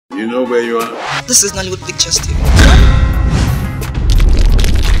You know where you are? This is Nollywoodpicturestv.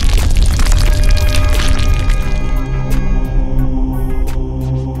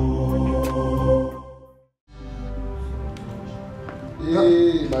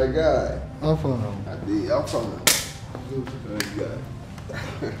 Hey, my guy. How far? How far? Good. Very good.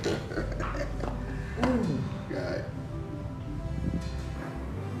 Guy.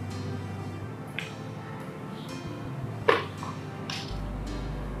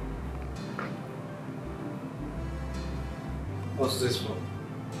 What's this for?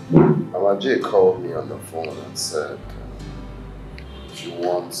 Nnaji called me on the phone and said she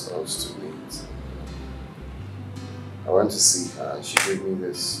wants us to meet. I went to see her and she gave me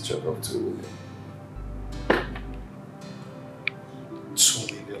this check of 2 million. 2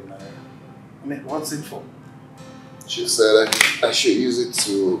 million naira. I mean, what's it for? She said I should use it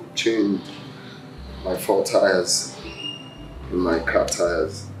to change my 4 tires in my car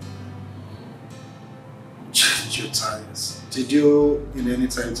tires. Change your tires? Did you in any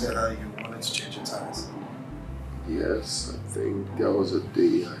time tell her you wanted to change your tires? Yes, I think there was a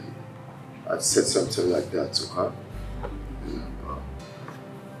day I said something like that to her.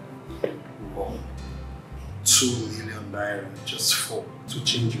 Wow. 2 million naira just to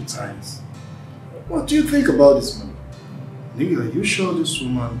change your tires. What do you think about this, man? Nigga, are you sure this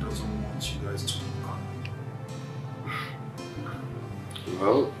woman doesn't want you guys to come?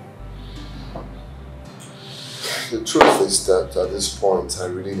 Well, the truth is that at this point I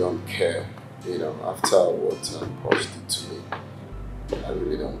really don't care. You know, after what Posh did to me, I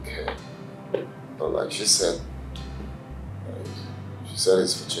really don't care. But like she said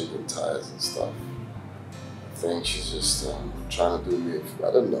it's for changing tires and stuff. I think she's just trying to do me.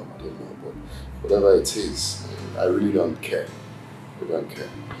 I don't know, but whatever it is, I really don't care. I don't care.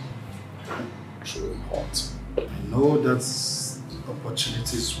 It's really hot. I know that's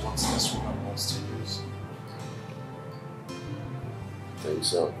opportunities what this woman wants to use. Think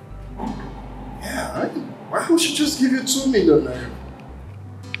so? Yeah, why don't she just give you 2 million naira?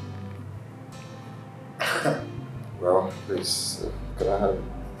 Well, please, can I have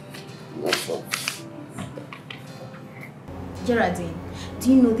my phone? Geraldine, do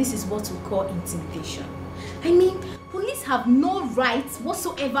you know this is what we call intimidation? I mean, police have no right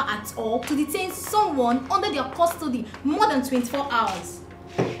whatsoever at all to detain someone under their custody more than 24 hours.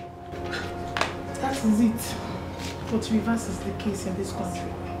 That is it. But reverse is the case in this country.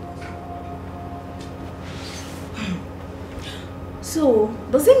 So,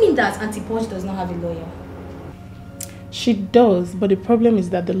 does it mean that Auntie Posh does not have a lawyer? She does, but the problem is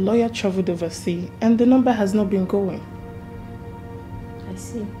that the lawyer traveled overseas and the number has not been going. I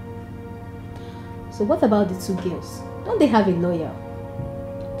see. So what about the 2 girls? Don't they have a lawyer?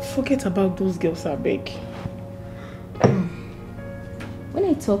 Forget about those girls, I beg. When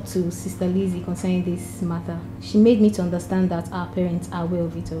I talked to Sister Lizzie concerning this matter, she made me to understand that our parents are aware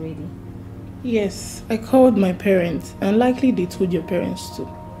of it already. Yes, I called my parents and likely they told your parents too.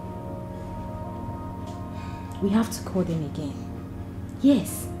 We have to call them again.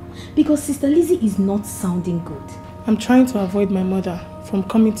 Yes, because Sister Lizzie is not sounding good. I'm trying to avoid my mother from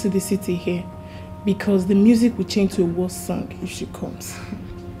coming to the city here because the music will change to a worse song if she comes.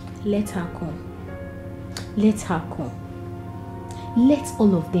 Let her come. Let her come. Let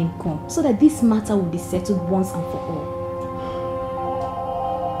all of them come so that this matter will be settled once and for all.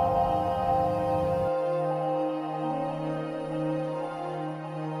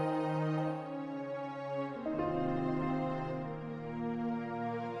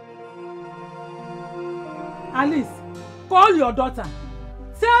 Alice, call your daughter.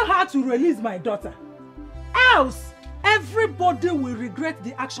 Tell her to release my daughter. Else, everybody will regret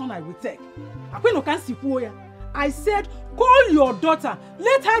the action I will take. I said, call your daughter.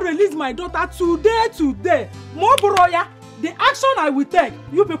 Let her release my daughter today. Moboroya, the action I will take,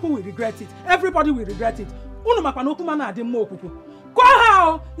 you people will regret it. Everybody will regret it. Call her.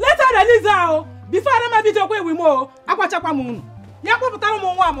 Let her release her. Before I make it away with more,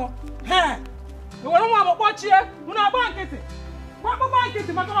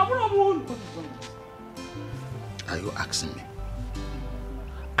 Are you asking me?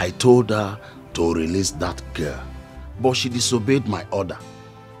 I told her to release that girl, but she disobeyed my order.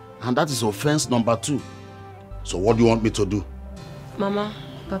 And that is offense number 2. So what do you want me to do? Mama,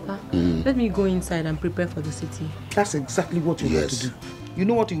 Papa, let me go inside and prepare for the city. That's exactly what you have to do. You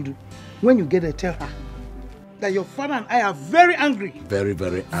know what you do? When you get there, tell her that your father and I are very angry. Very,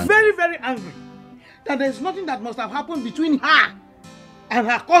 very angry. Very, very angry. That there is nothing that must have happened between her and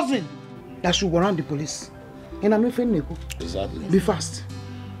her cousin that should warrant the police. And I'm not saying exactly. Be fast.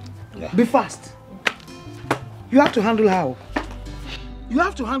 Yeah. Be fast. You have to handle her. You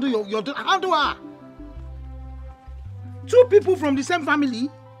have to handle your daughter. Handle her. 2 people from the same family.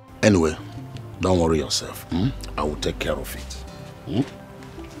 Anyway, don't worry yourself. I will take care of it.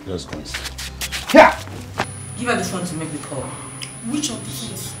 Let's go inside. Yeah. Give her this phone to make the call. Which of the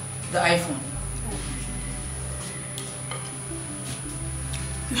phones? The iPhone.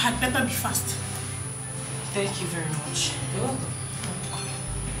 You had better be fast. Thank you very much. You're welcome.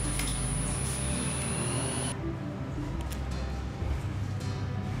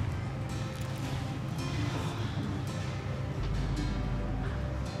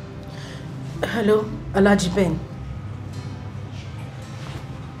 Hello, Alhaji Ben.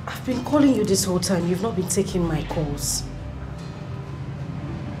 I've been calling you this whole time. You've not been taking my calls.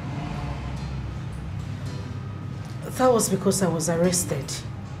 That was because I was arrested.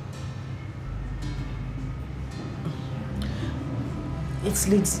 It's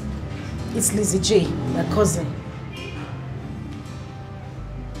Lizzie J, my cousin.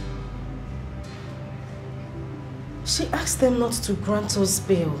 She asked them not to grant us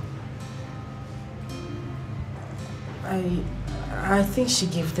bail. I think she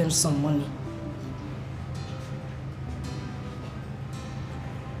gave them some money.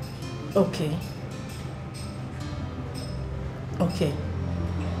 Okay. Okay.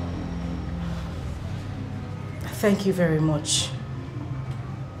 Thank you very much.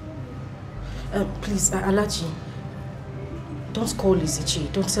 Please, Alaji, don't call Lizzie J.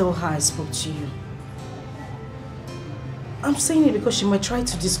 Don't tell her I spoke to you. I'm saying it because she might try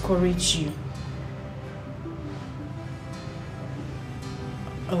to discourage you.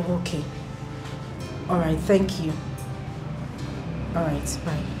 Oh, okay. Alright, thank you. Alright,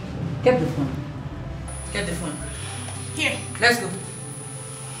 bye. Get the phone. Get the phone. Here. Let's go.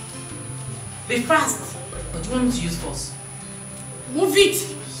 Be fast. What do you want me to use force? Move it.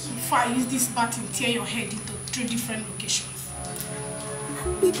 If I use this bat and tear your head into 3 different locations.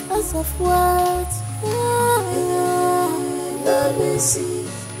 Because of what? Let me see.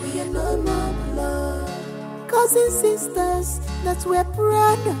 We are no more blood. Cousins, sisters, that we're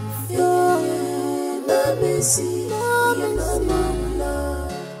proud of. Let me see. We are no more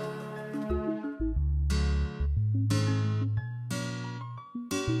blood.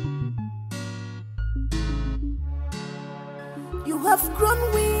 You have grown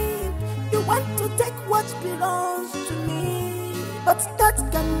weak. You want to take what belongs to me, but that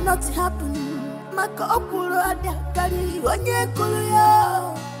cannot happen.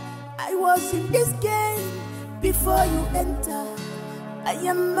 I was in this game before you enter. I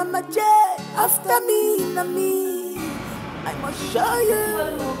am Mama J. After me, Nami. I must show you.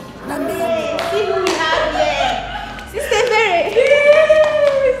 Nami. See who we have here. Sister Mary.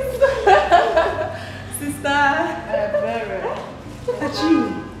 Sister. Mary. Look at you.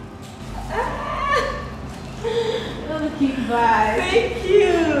 Looking back. Thank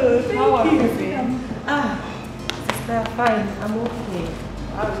you. How are you? Sister, fine. I'm okay.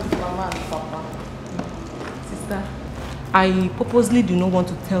 How is Mama and Papa? Sister, I purposely do not want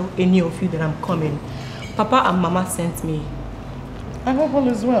to tell any of you that I'm coming. Papa and Mama sent me. I hope all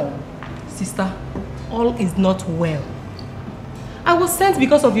is well. Sister, all is not well. I was sent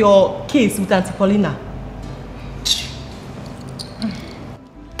because of your case with Auntie Paulina.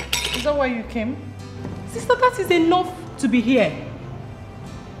 Is that why you came? Sister, that is enough to be here.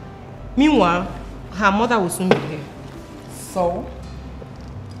 Meanwhile, her mother will soon be here. So?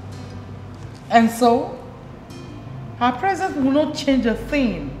 And so? Her presence will not change a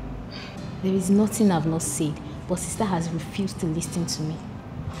thing. There is nothing I've not said, but sister has refused to listen to me.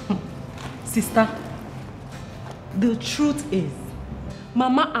 Sister, the truth is,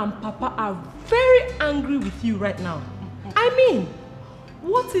 Mama and Papa are very angry with you right now. I mean,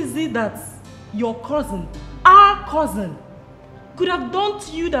 what is it that your cousin, our cousin, could have done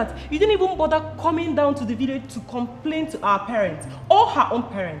to you that you didn't even bother coming down to the village to complain to our parents or her own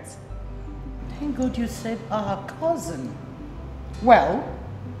parents? Thank God you said our cousin. Well,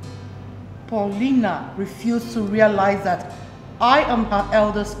 Paulina refused to realize that I am her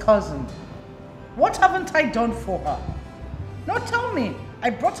eldest cousin. What haven't I done for her? Now tell me,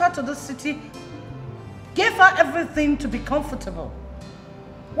 I brought her to the city, gave her everything to be comfortable.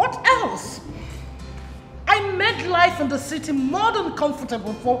 What else? I made life in the city more than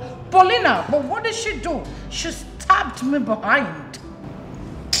comfortable for Paulina, but what did she do? She stabbed me behind.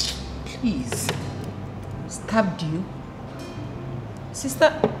 Please. Stabbed you?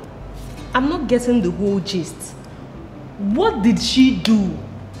 Sister, I'm not getting the whole gist. What did she do?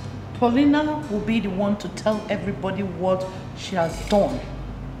 Paulina will be the one to tell everybody what she has done.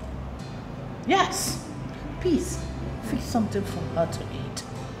 Yes. Please, fix something for her to eat.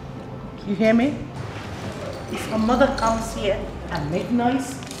 You hear me? If her mother comes here, and make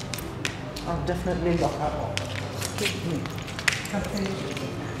noise, I'll definitely lock her up. Give me.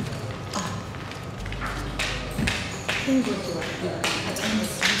 Thank God you are here. You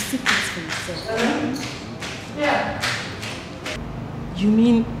see things for yourself. Yeah. You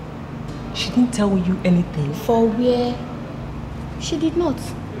mean she didn't tell you anything? For where? She did not.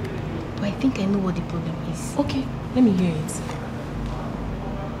 But I think I know what the problem is. Okay, let me hear it.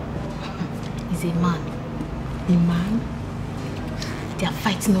 He's a man. A man? They are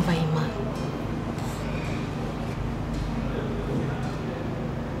fighting over a man.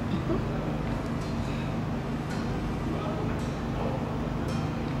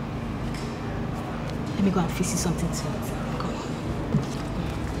 Let me go and fix you something to eat. Go.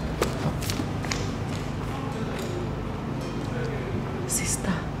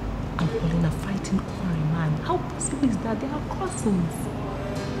 Sister and Pauline are fighting over a man. How possible is that? They are cousins.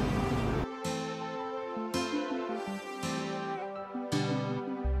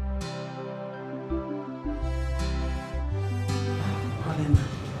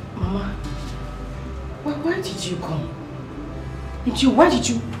 Mama, why did you come? Why did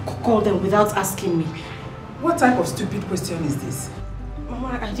you call them without asking me? What type of stupid question is this?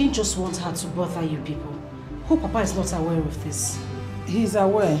 Mama, I didn't just want her to bother you people. Hope Papa is not aware of this. He's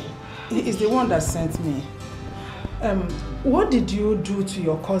aware. He is the one that sent me. What did you do to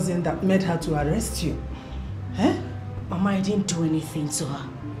your cousin that made her to arrest you? Eh? Mama, I didn't do anything to her.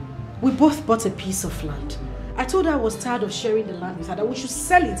 We both bought a piece of land. I told her I was tired of sharing the land with her, that we should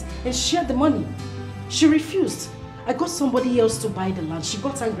sell it and share the money. She refused. I got somebody else to buy the land. She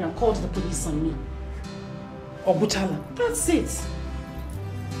got angry and called the police on me. Obutala. That's it.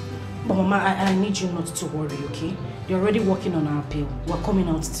 But Mama, I need you not to worry, okay? You're already working on our appeal. We're coming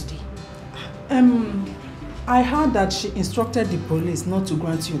out today. I heard that she instructed the police not to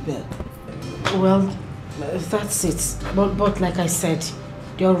grant you bail. Well, that's it. But like I said,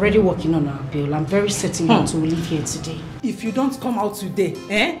 they're already working on our appeal. I'm very certain that we'll leave here today. If you don't come out today,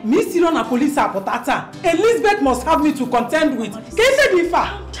 Miss Irona police apotata, Elizabeth must have me to contend with.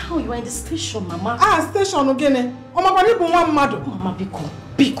 Calm down, you are in the station, Mama. Station again. Mama,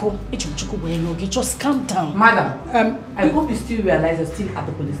 Biko, just calm down. Madam, I hope you still realize you're still at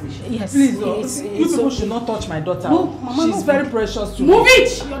the police station. Yes. Please, you people should not touch my daughter. No, Mama, she's very precious to me. Move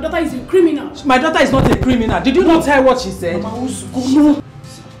it! Your daughter is a criminal. My daughter is not a criminal. Did you not hear what she said? Mama, no.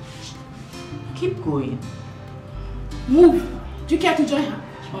 Keep going. Move. Do you care to join her?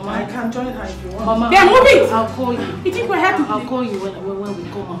 Mama, I can join her if you want. Mama, then move it! I'll call you. You think we're here to I'll call you when we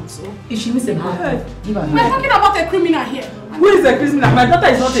come out. So. If she misses a hand, give her. We're talking about a criminal here. Who is a criminal? My daughter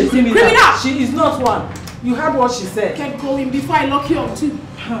is not a criminal. Criminal! She is not one. You heard what she said. Get going before I lock you up too.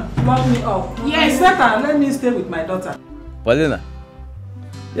 Lock me up. Yes. It's better. Let me stay with my daughter. Paulina,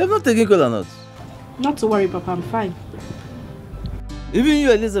 you have not taken cola or not? Not to worry, Papa. I'm fine. Even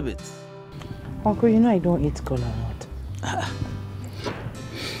you, Elizabeth. Uncle, you know I don't eat cola nut.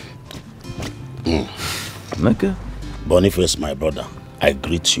 Okay. Boniface, my brother, I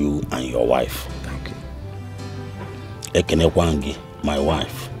greet you and your wife. Thank you. Ekene Wangi, my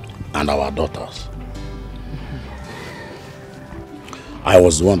wife, and our daughters. I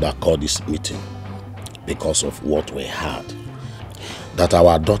was the one that called this meeting because of what we heard. That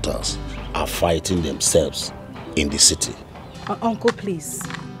our daughters are fighting themselves in the city. Uncle, please.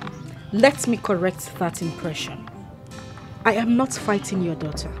 Let me correct that impression. I am not fighting your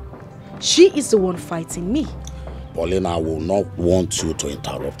daughter. She is the one fighting me. Paulina, I will not want you to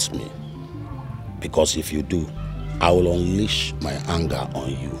interrupt me. Because if you do, I will unleash my anger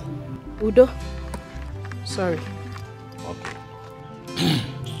on you. Udo, sorry. Okay.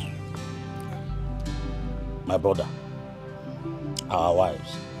 My brother, our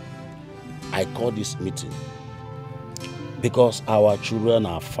wives, I call this meeting because our children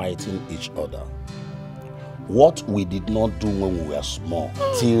are fighting each other. What we did not do when we were small,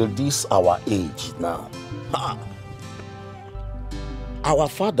 till this our age now. Our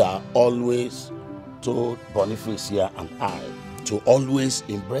father always told Boniface here and I to always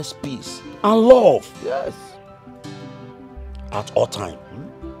embrace peace and love. Yes. At all time.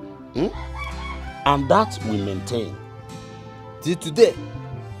 And that we maintain. Till today.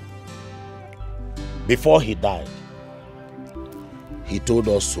 Before he died, he told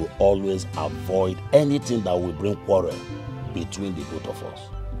us to always avoid anything that will bring quarrel between the both of us.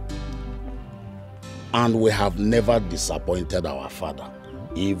 And we have never disappointed our father,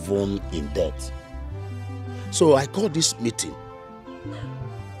 even in death. So I call this meeting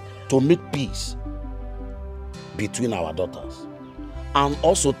to make peace between our daughters and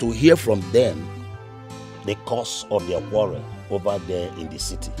also to hear from them the cause of their quarrel over there in the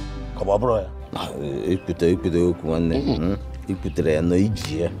city. Come on, bro. Ikutere no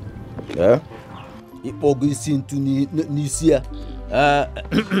iji ya. Ikpogo isi ntu n'isi ya.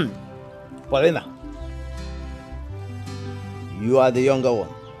 Paulina, you are the younger one.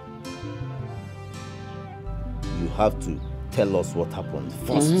 You have to tell us what happened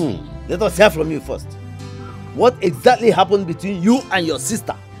first. Let us hear from you first. What exactly happened between you and your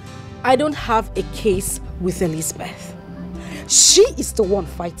sister? I don't have a case with Elizabeth. She is the one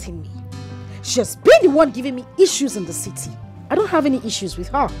fighting me. She has been the one giving me issues in the city. I don't have any issues with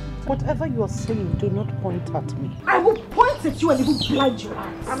her. Whatever you are saying, do not point at me. I will point at you and it will blind your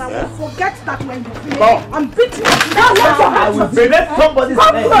eyes. And I will forget that when you finish. No. I'm beating you. Now let your hands I will break somebody's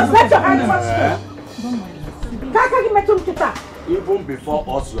head. Let your hands first. Even before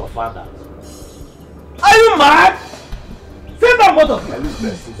us, your father. Are you mad? Sit down, both of you.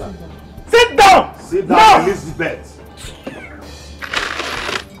 Elizabeth, sit down. Sit down! Sit down, Elizabeth.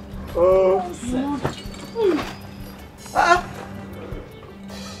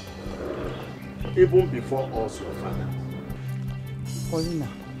 Even before us, your father. Paulina,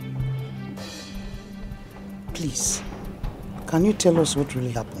 please, can you tell us what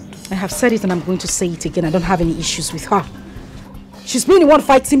really happened? I have said it and I'm going to say it again. I don't have any issues with her. She's been the one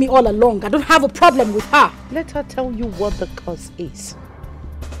fighting me all along. I don't have a problem with her. Let her tell you what the cause is.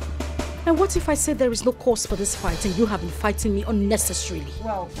 And what if I say there is no cause for this fight and you have been fighting me unnecessarily?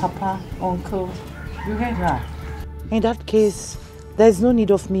 Well, Papa, Uncle, you heard her. In that case, there's no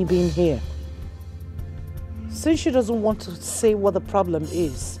need of me being here. Since she doesn't want to say what the problem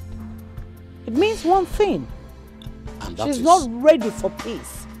is, it means one thing. And that She's is... not ready for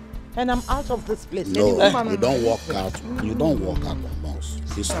peace. And I'm out of this place. No, you don't walk out. You don't walk out on us.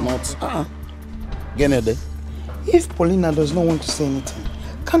 It's not... Genede. If Paulina does not want to say anything,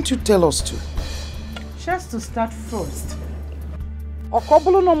 can't you tell us to? She has to start first.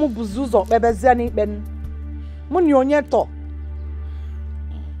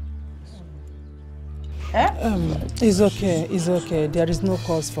 It's okay, it's okay. There is no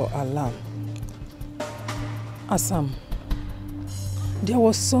cause for alarm. Asam, there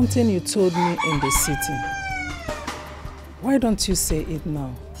was something you told me in the city. Why don't you say it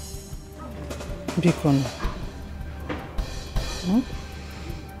now? Bikon.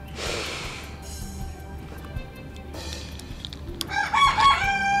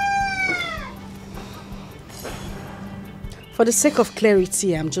 For the sake of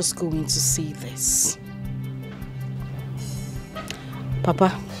clarity, I'm just going to say this.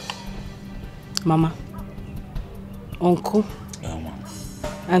 Papa, Mama, Uncle,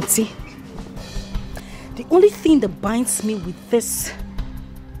 Auntie, the only thing that binds me with this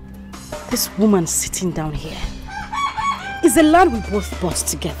woman sitting down here is the land we both bought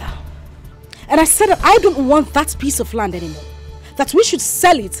together. And I said that I don't want that piece of land anymore. That we should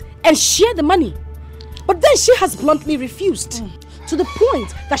sell it and share the money. But then she has bluntly refused. To the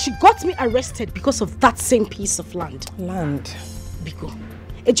point that she got me arrested because of that same piece of land. Land? Biko,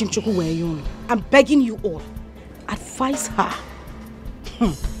 I'm begging you all, advise her.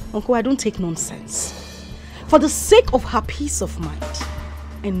 Uncle, I don't take nonsense. For the sake of her peace of mind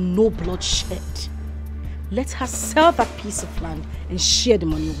and no bloodshed, let her sell that piece of land and share the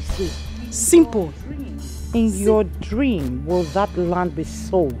money with me. Simple. In your dream, will that land be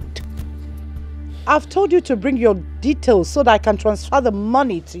sold? I've told you to bring your details so that I can transfer the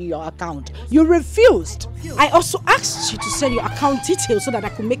money to your account. You refused. I also asked you to send your account details so that I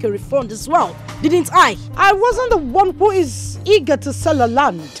could make a refund as well. Didn't I? I wasn't the one who is eager to sell a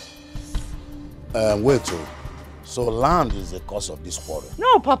land. Wait, so land is the cause of this quarrel?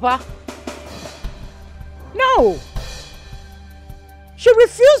 No, Papa. No. She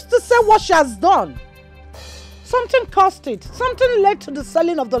refused to say what she has done. Something caused it. Something led to the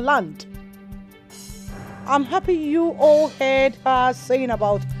selling of the land. I'm happy you all heard her saying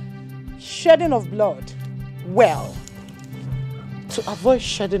about shedding of blood. Well, to avoid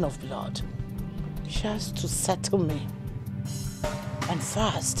shedding of blood, she has to settle me. And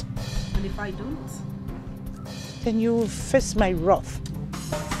fast. And if I don't? Then you will face my wrath.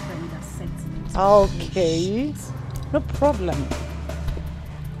 Okay. No problem.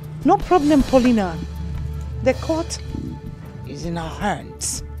 No problem, Paulina. The court is in our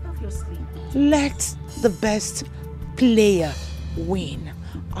hands. Obviously. Let the best player win.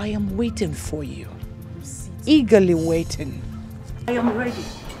 I am waiting for you. Eagerly waiting. I am ready.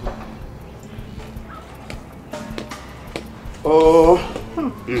 Oh.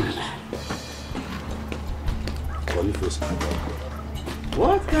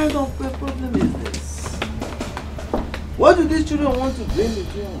 What kind of a problem is this? What do these children want to bring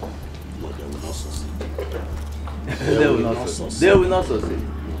with you? No, they will not succeed. They will not succeed. They will not succeed.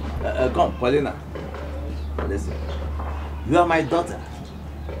 Come, Paulina. Listen. You are my daughter.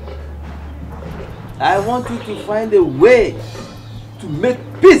 I want you to find a way to make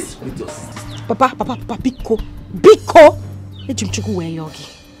peace with your sister. Papa, Biko. Biko!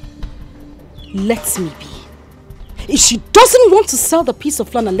 Let me be. If she doesn't want to sell the piece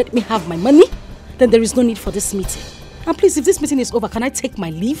of land and let me have my money, then there is no need for this meeting. And please, if this meeting is over, can I take my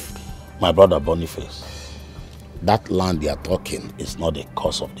leave? My brother Boniface, that land they are talking is not the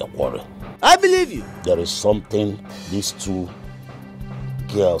cause of the quarrel. I believe you. There is something these two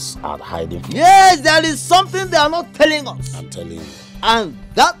girls are hiding from. Yes, there is something they are not telling us. I'm telling you. And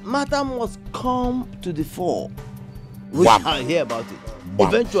that matter must come to the fore. We shall hear about it.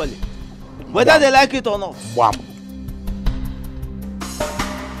 Eventually. Whether they like it or not.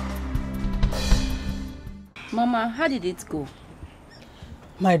 Mama, how did it go?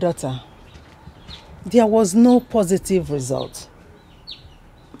 My daughter, there was no positive result.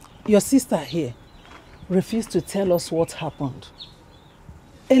 Your sister here refused to tell us what happened.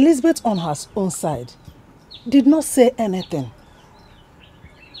 Elizabeth on her own side did not say anything.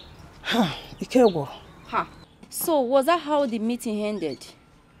 Ikegbo. So, was that how the meeting ended?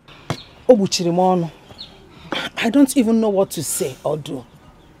 I don't even know what to say or do.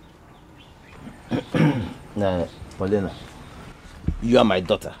 Nah, Paulina, you are my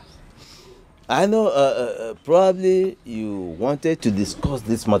daughter. I know probably you wanted to discuss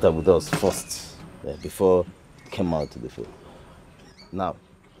this matter with us first before it came out to the field. Now,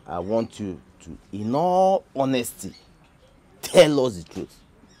 I want you to, in all honesty, tell us the truth.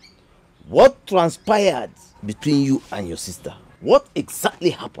 What transpired between you and your sister? What exactly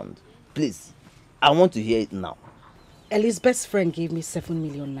happened? Please, I want to hear it now. Elizabeth's friend gave me 7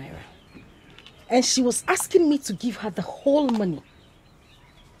 million naira. And she was asking me to give her the whole money.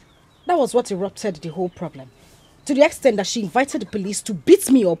 That was what erupted the whole problem. To the extent that she invited the police to beat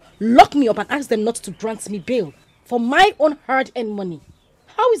me up, lock me up and ask them not to grant me bail for my own hard-earned money.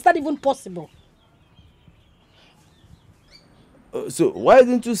 How is that even possible? So why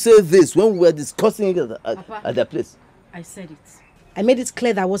didn't you say this when we were discussing it at the place? I said it. I made it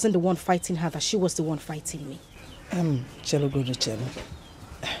clear that I wasn't the one fighting her, that she was the one fighting me.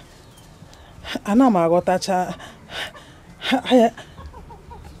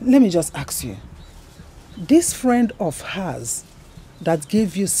 Let me just ask you. This friend of hers that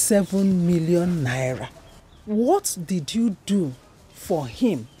gave you 7 million naira, what did you do for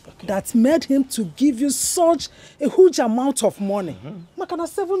him that made him to give you such a huge amount of money? Makana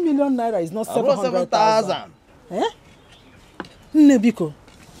 7 million naira is not 700,000. Eh? Nebiko,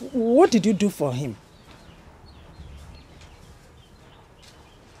 what did you do for him?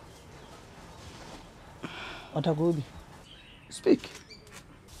 Otagobi. Speak.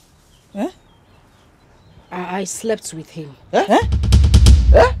 Eh? I slept with him. Eh? Eh?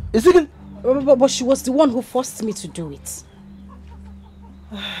 Eh? Is it? But she was the one who forced me to do it.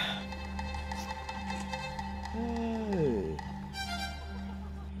 Hey.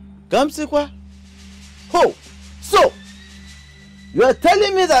 Kamsikwa? Oh, so you are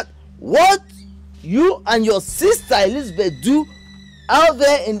telling me that what you and your sister Elizabeth do out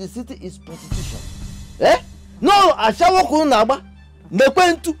there in the city is prostitution? Eh? No,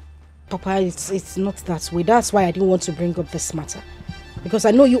 Papa, it's not that way. That's why I didn't want to bring up this matter. Because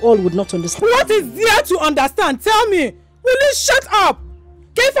I know you all would not understand. What is there to understand? Tell me. Will you shut up?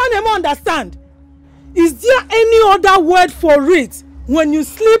 Can't find understand? Is there any other word for it? When you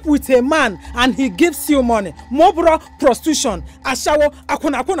sleep with a man and he gives you money, mobro, prostitution, ashawo,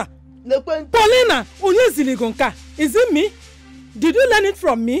 akuna. Paulina, Onyeziligonka, is it me? Did you learn it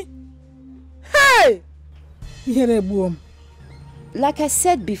from me? Hey! Like I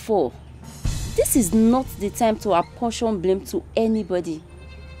said before, this is not the time to apportion blame to anybody.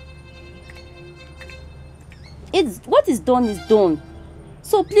 What is done is done.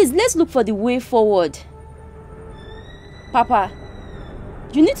 So please, let's look for the way forward. Papa,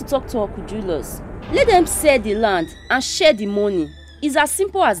 you need to talk to Uncle Julius. Let them sell the land and share the money. It's as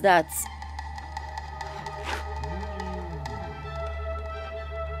simple as that.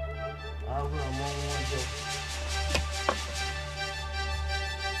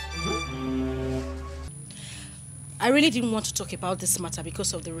 I really didn't want to talk about this matter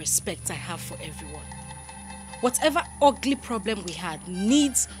because of the respect I have for everyone. Whatever ugly problem we had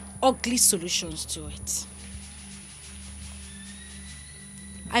needs ugly solutions to it.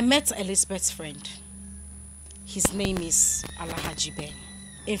 I met Elizabeth's friend. His name is Alhaji Ben.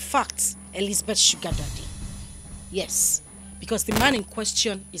 In fact, Elizabeth's sugar daddy. Yes, because the man in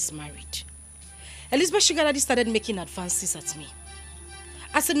question is married. Elizabeth's sugar daddy started making advances at me.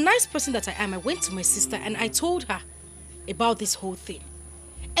 As a nice person that I am, I went to my sister and I told her about this whole thing.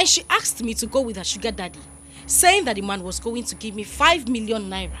 And she asked me to go with her sugar daddy saying that the man was going to give me 5 million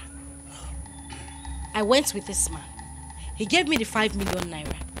naira. I went with this man. He gave me the 5 million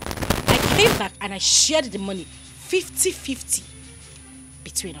naira. I came back and I shared the money 50-50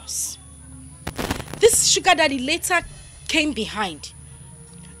 between us. This sugar daddy later came behind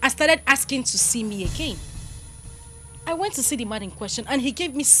and started asking to see me again. I went to see the man in question and he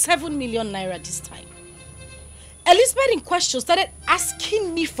gave me 7 million naira this time. Elizabeth in question started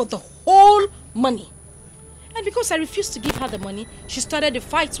asking me for the whole money. And because I refused to give her the money, she started a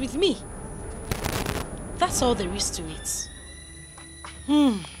fight with me. That's all there is to it.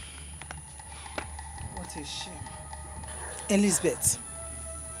 What a shame. Elizabeth,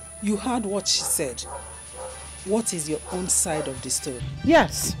 you heard what she said. What is your own side of the story?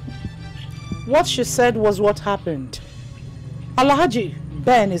 Yes. What she said was what happened. Alhaji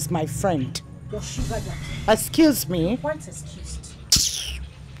Ben is my friend. Your sugar daddy. Excuse me. Quite excused.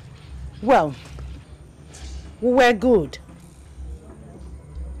 Well, we were good.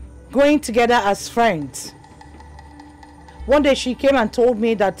 Going together as friends. One day she came and told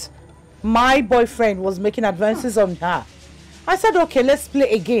me that my boyfriend was making advances on her. I said, okay, let's play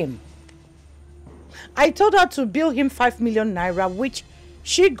a game. I told her to bill him 5 million naira, which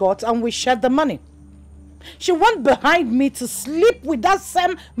she got, and we shared the money. She went behind me to sleep with that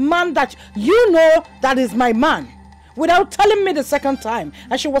same man that you know that is my man, without telling me the second time,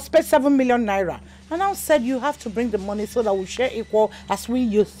 and she was paid 7 million naira. And I said, you have to bring the money so that we share equal as we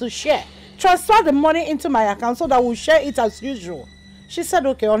used to share. Transfer the money into my account so that we'll share it as usual. She said,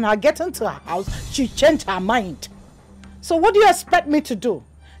 okay. On her getting to her house, she changed her mind. So what do you expect me to do?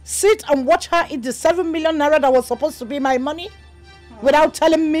 Sit and watch her eat the 7 million naira that was supposed to be my money without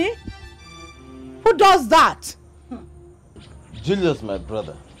telling me? Who does that? Julius, my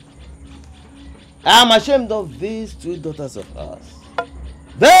brother. I am ashamed of these 2 daughters of ours.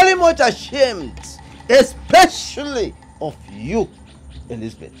 Very much ashamed. Especially of you,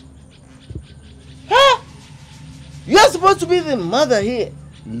 Elizabeth. Huh? You are supposed to be the mother here.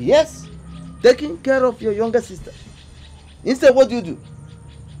 Yes. Taking care of your younger sister. Instead, what do?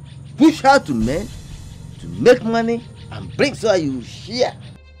 Push her to men to make money and bring so you share.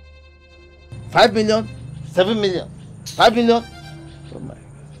 5 million, 7 million, 5 million. Oh my.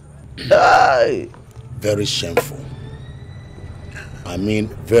 Die. Very shameful. I mean,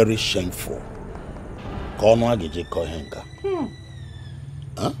 very shameful. Huh?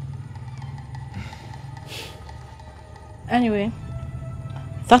 Anyway,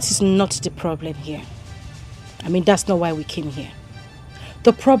 that is not the problem here. I mean, that's not why we came here.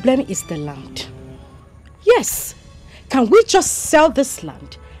 The problem is the land. Yes. Can we just sell this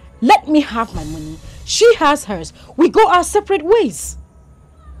land? Let me have my money. She has hers. We go our separate ways.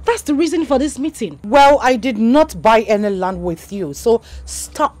 That's the reason for this meeting. Well, I did not buy any land with you, so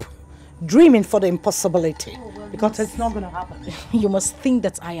stop dreaming for the impossibility. Because it's not going to happen. You must think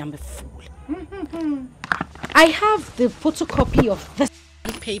that I am a fool. I have the photocopy of the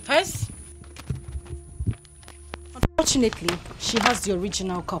papers. Unfortunately, she has the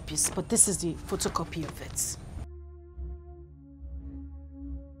original copies, but this is the photocopy of it.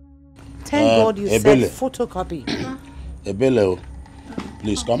 Thank God you said photocopy. Ebele,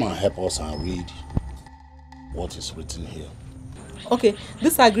 please come and help us and read what is written here. Okay,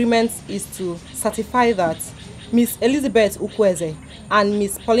 this agreement is to certify that Miss Elizabeth Ukwueze and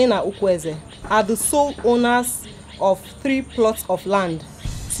Miss Paulina Ukwueze are the sole owners of 3 plots of land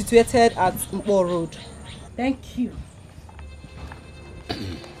situated at Mpo Road. Thank you.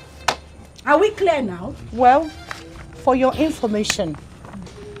 Are we clear now? Well, for your information,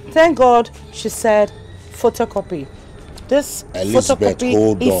 thank God she said photocopy. This Elizabeth,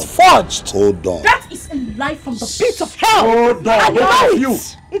 photocopy is forged. Hold on. That is a lie from the pit of hell. Hold on.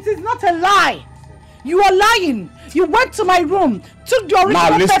 It is not a lie. You are lying. You went to my room, took the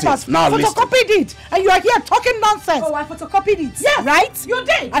original papers, photocopied it, and you are here talking nonsense. Oh, I photocopied it. Yes. Right? You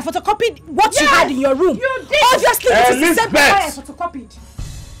did. I photocopied what you had in your room. You did. Obviously, it is the same paper I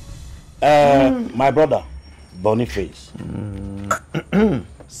photocopied. My brother, Boniface,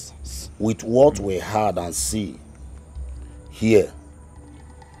 with what we heard and see here,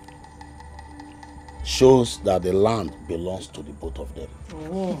 shows that the land belongs to the both of them.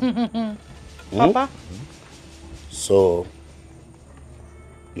 Oh. Papa? So,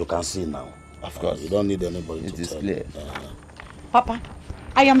 you can see now. Of course. You don't need anybody to tell clear. Papa,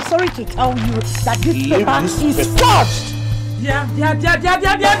 I am sorry to tell you that this paper is forged.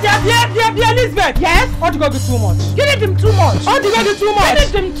 Elizabeth! Yes? What you gonna do too much? You need him too much. What you gonna do too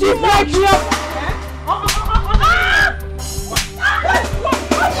much? You need him too much.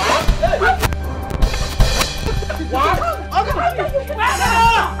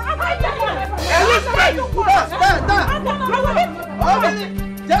 Elizabeth!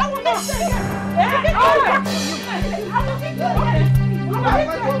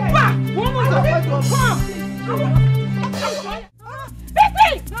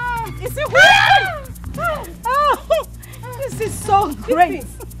 This is so great.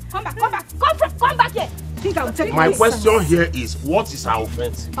 Come back here. Think I will take My question here is, what is our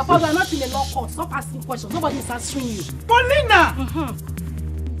offense? Papa, we are not in a law court. Stop asking questions. Nobody is answering you. Paulina!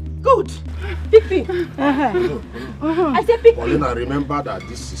 Good. Pick. I said pick. Paulina, remember that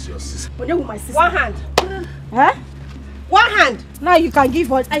this is your sister. But with my sister. One hand. Huh? One hand. Now you can give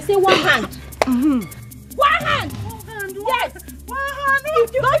what? I say one hand. One hand. Yes. One hand.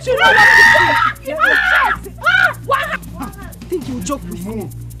 Don't you know what I think you joke with me.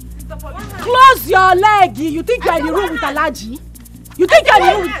 Close your leg. You think you are in the room with Alaji? You think you are in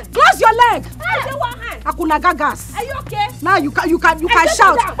the room? Close your leg. I say one hand. Akuna gagas. Are you okay? Now you can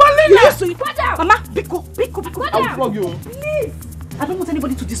shout. You used to. Mama, pick up. I will flog you. Please. I don't want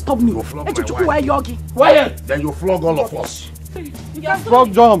anybody to disturb me. You flog my wife. Yogi. Quiet. Then you flog all of us. You're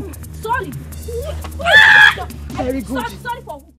Flog jump. sorry. Very good. Sorry for